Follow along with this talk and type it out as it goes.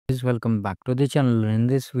Guys, welcome back to the channel. In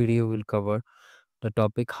this video we'll cover the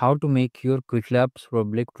topic how to make your qwiklabs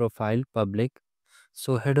public profile public.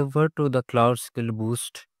 So head over to the Cloud Skill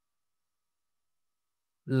Boost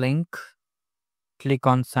link, click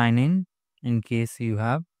on sign in case you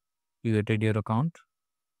have created your account.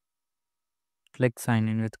 Click sign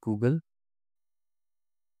in with Google.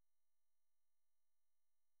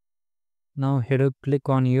 Now here click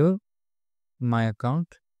on your my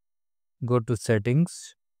account, go to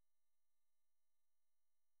settings,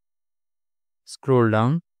 scroll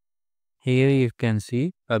down. Here you can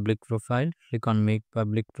see public profile. Click on make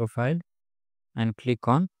public profile and click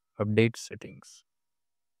on update settings.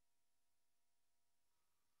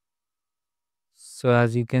 So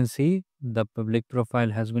as you can see, the public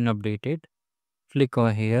profile has been updated. Click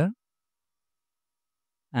over here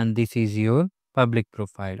and this is your public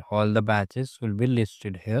profile. All the batches will be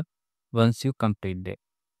listed here once you complete it.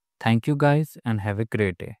 Thank you guys and have a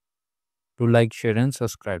great day. Do like, share and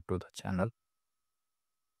subscribe to the channel.